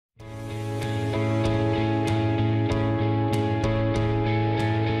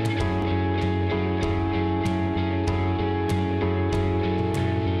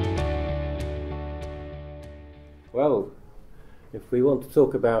Well, if we want to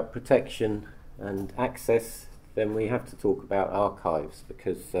talk about protection and access, then we have to talk about archives,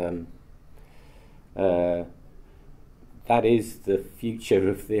 because that is the future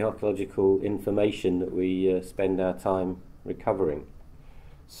of the archaeological information that we spend our time recovering.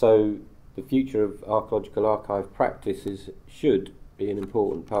 So the future of archaeological archive practices should be an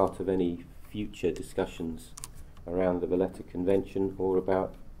important part of any future discussions around the Valletta Convention or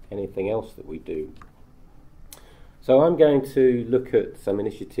about anything else that we do. So I'm going to look at some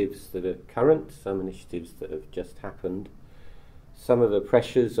initiatives that are current, some initiatives that have just happened, some of the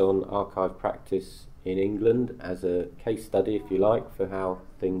pressures on archive practice in England as a case study, if you like, for how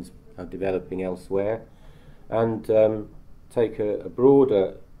things are developing elsewhere, and take a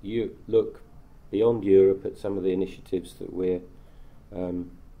broader look beyond Europe at some of the initiatives that we're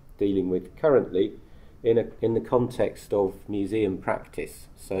dealing with currently in the context of museum practice.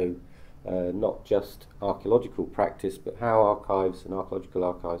 So not just archaeological practice, but how archives and archaeological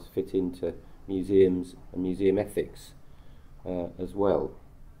archives fit into museums and museum ethics as well.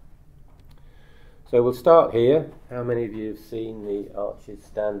 So we'll start here. How many of you have seen the Arches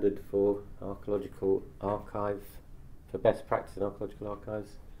standard for archaeological archive, for best practice in archaeological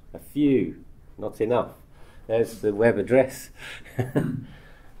archives? A few, not enough. There's the web address. Go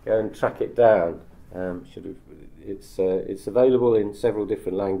and track it down. It's available in several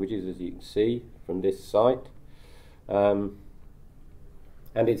different languages, as you can see from this site. And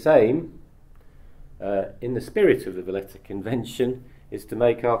its aim, in the spirit of the Valletta Convention, is to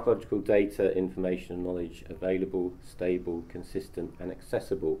make archaeological data, information and knowledge available, stable, consistent and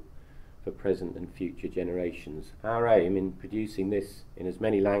accessible for present and future generations. Our aim in producing this in as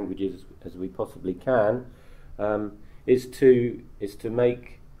many languages as we possibly can is to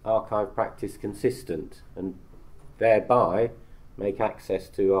make archive practice consistent and thereby make access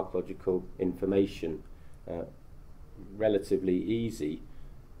to archaeological information relatively easy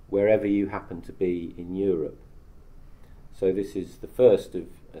wherever you happen to be in Europe. So this is the first of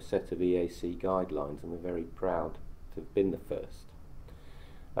a set of EAC guidelines, and we're very proud to have been the first.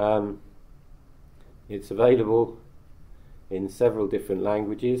 It's available in several different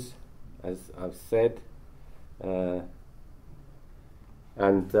languages, as I've said,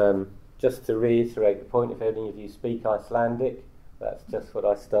 and just to reiterate the point, if any of you speak Icelandic, that's just what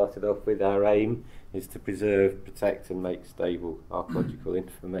I started off with. Our aim is to preserve, protect and make stable archaeological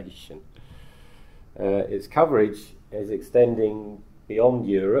information. Its coverage is extending beyond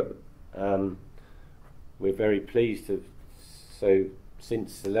Europe. We're very pleased to, so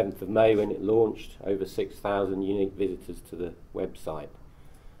since 11th of May when it launched, over 6,000 unique visitors to the website.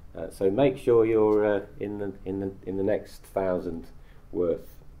 So make sure you're in the next 1,000 worth.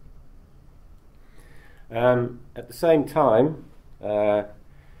 At the same time, there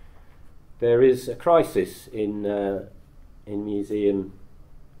is a crisis in museum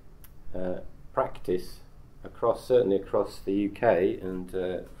practice certainly across the UK and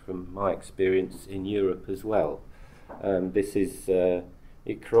from my experience in Europe as well. This is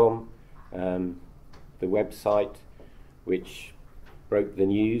ICROM, the website which broke the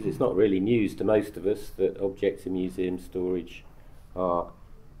news. It's not really news to most of us that objects in museum storage are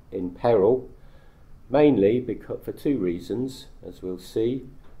in peril, mainly for two reasons, as we'll see.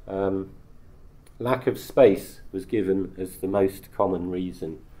 Lack of space was given as the most common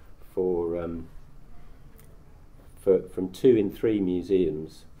reason from 2 in 3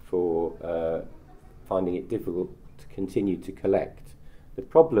 museums for finding it difficult to continue to collect. The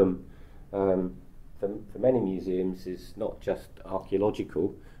problem for many museums is not just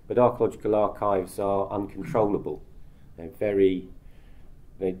archaeological, but archaeological archives are uncontrollable.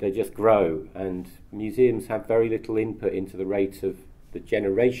 They just grow, and museums have very little input into the rate of the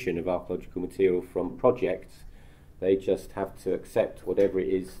generation of archaeological material from projects. They just have to accept whatever it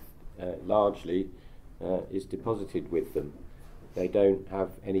is largely is deposited with them. They don't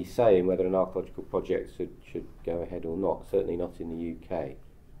have any say in whether an archaeological project should go ahead or not, certainly not in the UK.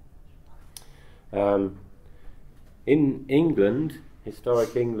 In England,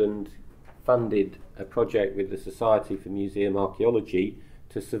 Historic England funded a project with the Society for Museum Archaeology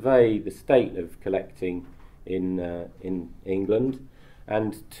to survey the state of collecting in England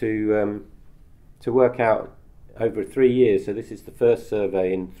and to work out over 3 years, so this is the first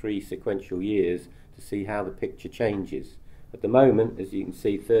survey in 3 sequential years, to see how the picture changes. At the moment, as you can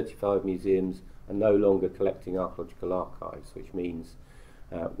see, 35 museums are no longer collecting archaeological archives, which means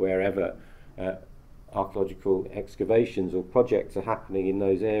wherever archaeological excavations or projects are happening in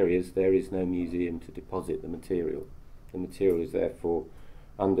those areas, there is no museum to deposit the material. The material is therefore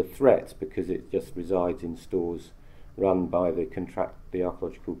under threat because it just resides in stores run by the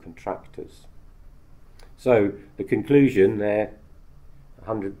archaeological contractors. So the conclusion there,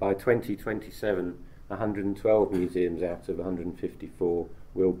 100 by 2027, 112 museums out of 154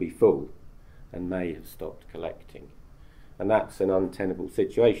 will be full and may have stopped collecting. And that's an untenable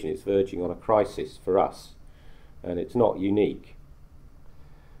situation. It's verging on a crisis for us, and it's not unique.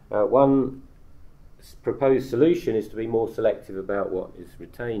 One proposed solution is to be more selective about what is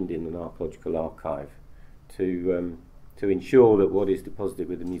retained in an archaeological archive, to ensure that what is deposited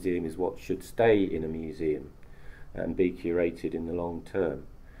with the museum is what should stay in a museum and be curated in the long term.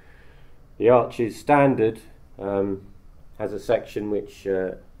 The Arches standard has a section which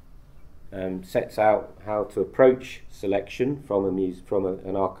sets out how to approach selection from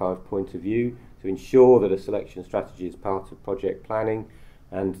an archive point of view, to ensure that a selection strategy is part of project planning,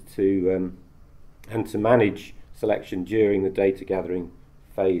 and to manage selection during the data gathering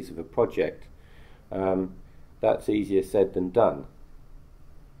phase of a project. That's easier said than done.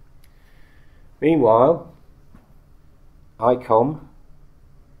 Meanwhile, ICOM,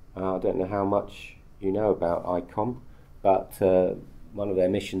 I don't know how much you know about ICOM, but one of their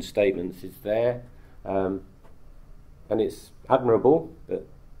mission statements is there, and it's admirable that,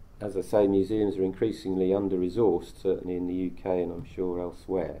 as I say, museums are increasingly under-resourced, certainly in the UK and I'm sure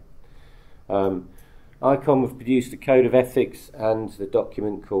elsewhere. ICOM have produced a code of ethics and the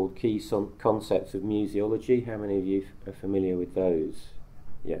document called Key Concepts of Museology. How many of you are familiar with those?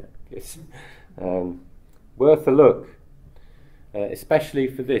 Yeah, it's worth a look, especially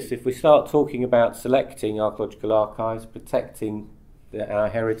for this. If we start talking about selecting archaeological archives, protecting our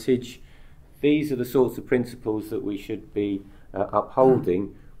heritage, these are the sorts of principles that we should be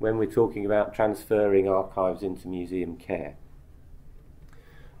upholding when we're talking about transferring archives into museum care.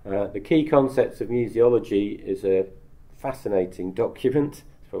 The Key Concepts of Museology is a fascinating document.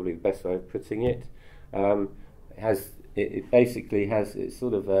 It's probably the best way of putting it. It basically has, it's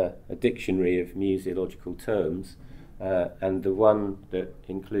sort of a dictionary of museological terms, and the one that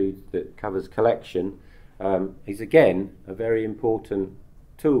covers collection is again a very important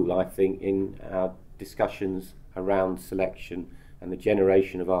tool, I think, in our discussions around selection and the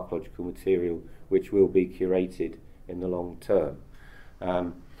generation of archaeological material which will be curated in the long term.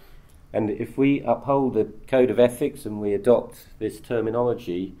 And if we uphold the code of ethics and we adopt this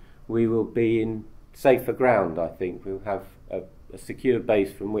terminology, we will be in safer ground, I think. We'll have a secure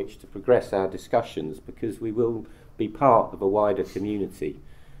base from which to progress our discussions, because we will be part of a wider community.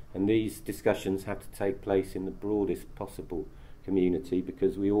 And these discussions have to take place in the broadest possible community,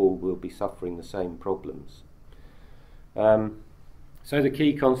 because we all will be suffering the same problems. So the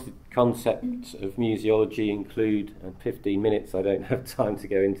key concepts of museology include, and 15 minutes, I don't have time to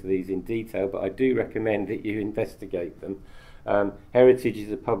go into these in detail, but I do recommend that you investigate them. Heritage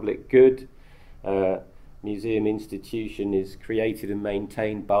is a public good. Museum institution is created and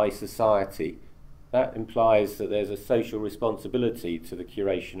maintained by society. That implies that there's a social responsibility to the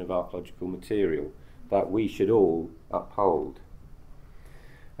curation of archaeological material that we should all uphold.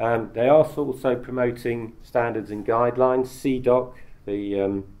 They are also promoting standards and guidelines. CIDOC,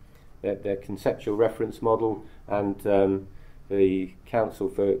 their conceptual reference model, and the Council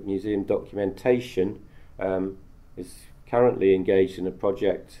for Museum Documentation is currently engaged in a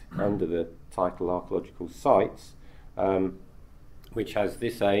project under the title Archaeological Sites, which has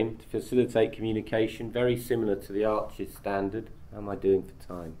this aim: to facilitate communication, very similar to the Arches standard. How am I doing for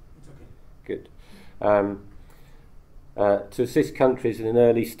time? It's okay. Good. To assist countries in an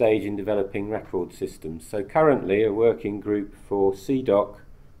early stage in developing record systems. So currently a working group for CIDOC,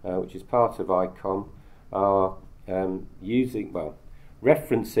 which is part of ICOM, are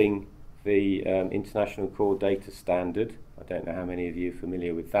referencing the International Core Data Standard. I don't know how many of you are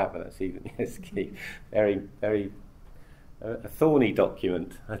familiar with that, but that's even key. Very, very a thorny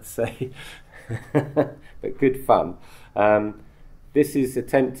document, I'd say, but good fun. This is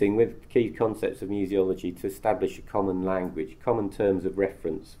attempting, with Key Concepts of Museology, to establish a common language, common terms of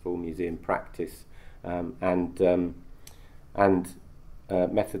reference for museum practice, and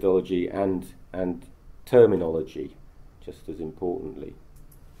methodology and terminology, just as importantly.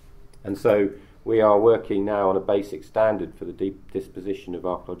 And so we are working now on a basic standard for the disposition of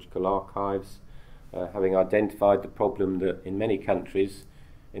archaeological archives, having identified the problem that in many countries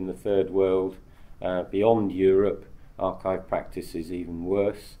in the third world, beyond Europe, archive practice is even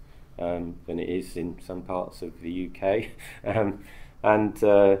worse than it is in some parts of the UK. And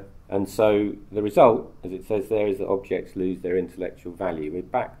so the result, as it says there, is that objects lose their intellectual value. We're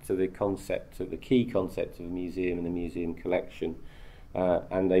back to the concept of the key concept of a museum and a museum collection,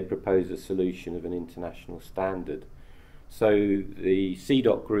 and they propose a solution of an international standard. So the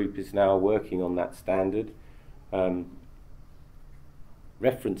CIDOC group is now working on that standard.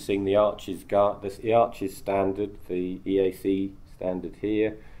 referencing the Arches standard, the EAC standard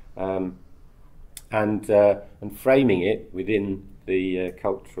here, and framing it within the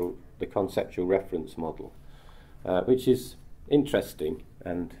conceptual reference model, which is interesting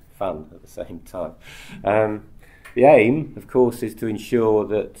and fun at the same time. The aim, of course, is to ensure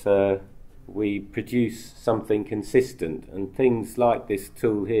that we produce something consistent, and things like this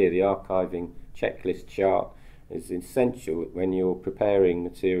tool here, the archiving checklist chart, is essential when you're preparing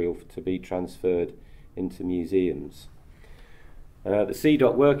material to be transferred into museums. The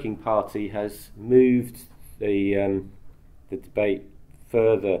CIDOC Working Party has moved the debate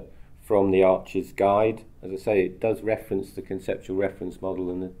further from the Arches Guide. As I say, it does reference the conceptual reference model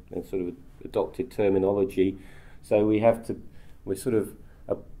and the sort of adopted terminology. So we're sort of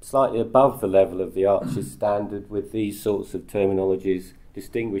slightly above the level of the Arches standard with these sorts of terminologies,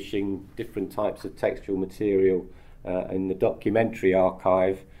 distinguishing different types of textual material in the documentary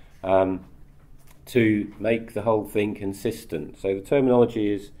archive to make the whole thing consistent. So the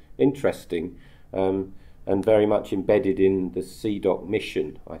terminology is interesting and very much embedded in the CIDOC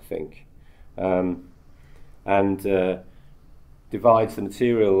mission, I think, and divides the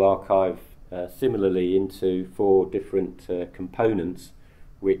material archive similarly into 4 different components,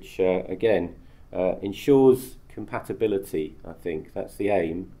 which again ensures compatibility. I think that's the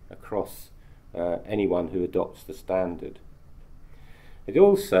aim across anyone who adopts the standard. It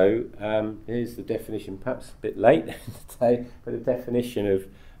also, here's the definition, perhaps a bit late today, but a definition of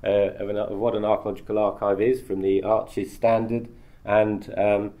what an archaeological archive is from the Arches standard, and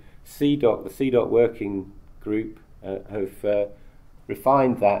CIDOC, the CIDOC working group have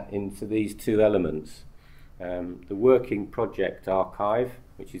refined that into these 2 elements. The working project archive,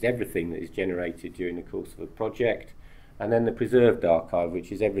 which is everything that is generated during the course of a project, and then the preserved archive,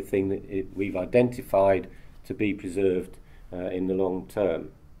 which is everything that we've identified to be preserved in the long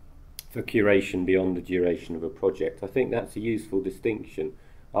term for curation beyond the duration of a project. I think that's a useful distinction.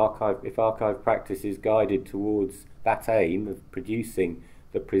 If archive practice is guided towards that aim of producing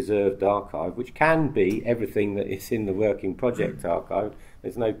the preserved archive, which can be everything that is in the working project archive,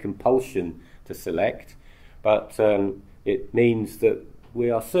 there's no compulsion to select, but it means that we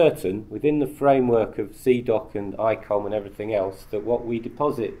are certain, within the framework of CIDOC and ICOM and everything else, that what we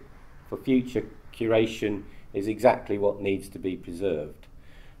deposit for future curation is exactly what needs to be preserved.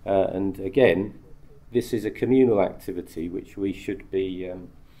 And again, this is a communal activity which we should be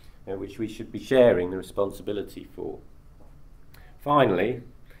sharing the responsibility for. Finally,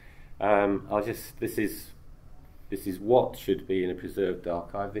 this is what should be in a preserved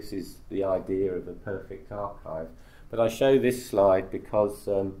archive. This is the idea of a perfect archive. But I show this slide because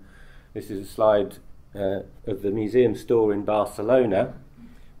this is a slide of the museum store in Barcelona.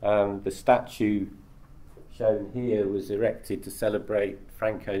 The statue shown here was erected to celebrate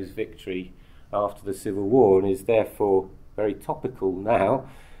Franco's victory after the Civil War and is therefore very topical now,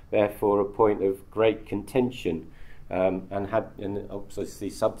 therefore a point of great contention, and obviously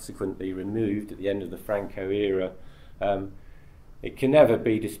subsequently removed at the end of the Franco era. It can never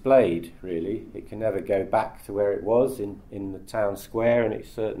be displayed, really. It can never go back to where it was in the town square, and it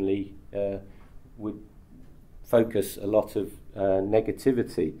certainly would focus a lot of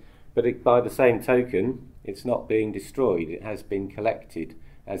negativity. But by the same token, it's not being destroyed. It has been collected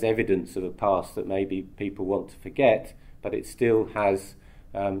as evidence of a past that maybe people want to forget, but it still has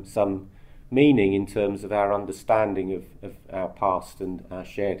some meaning in terms of our understanding of our past and our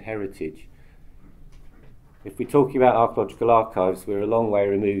shared heritage. If we're talking about archaeological archives, we're a long way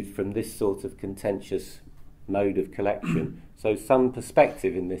removed from this sort of contentious mode of collection. So some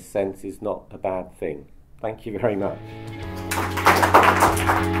perspective in this sense is not a bad thing. Thank you very much.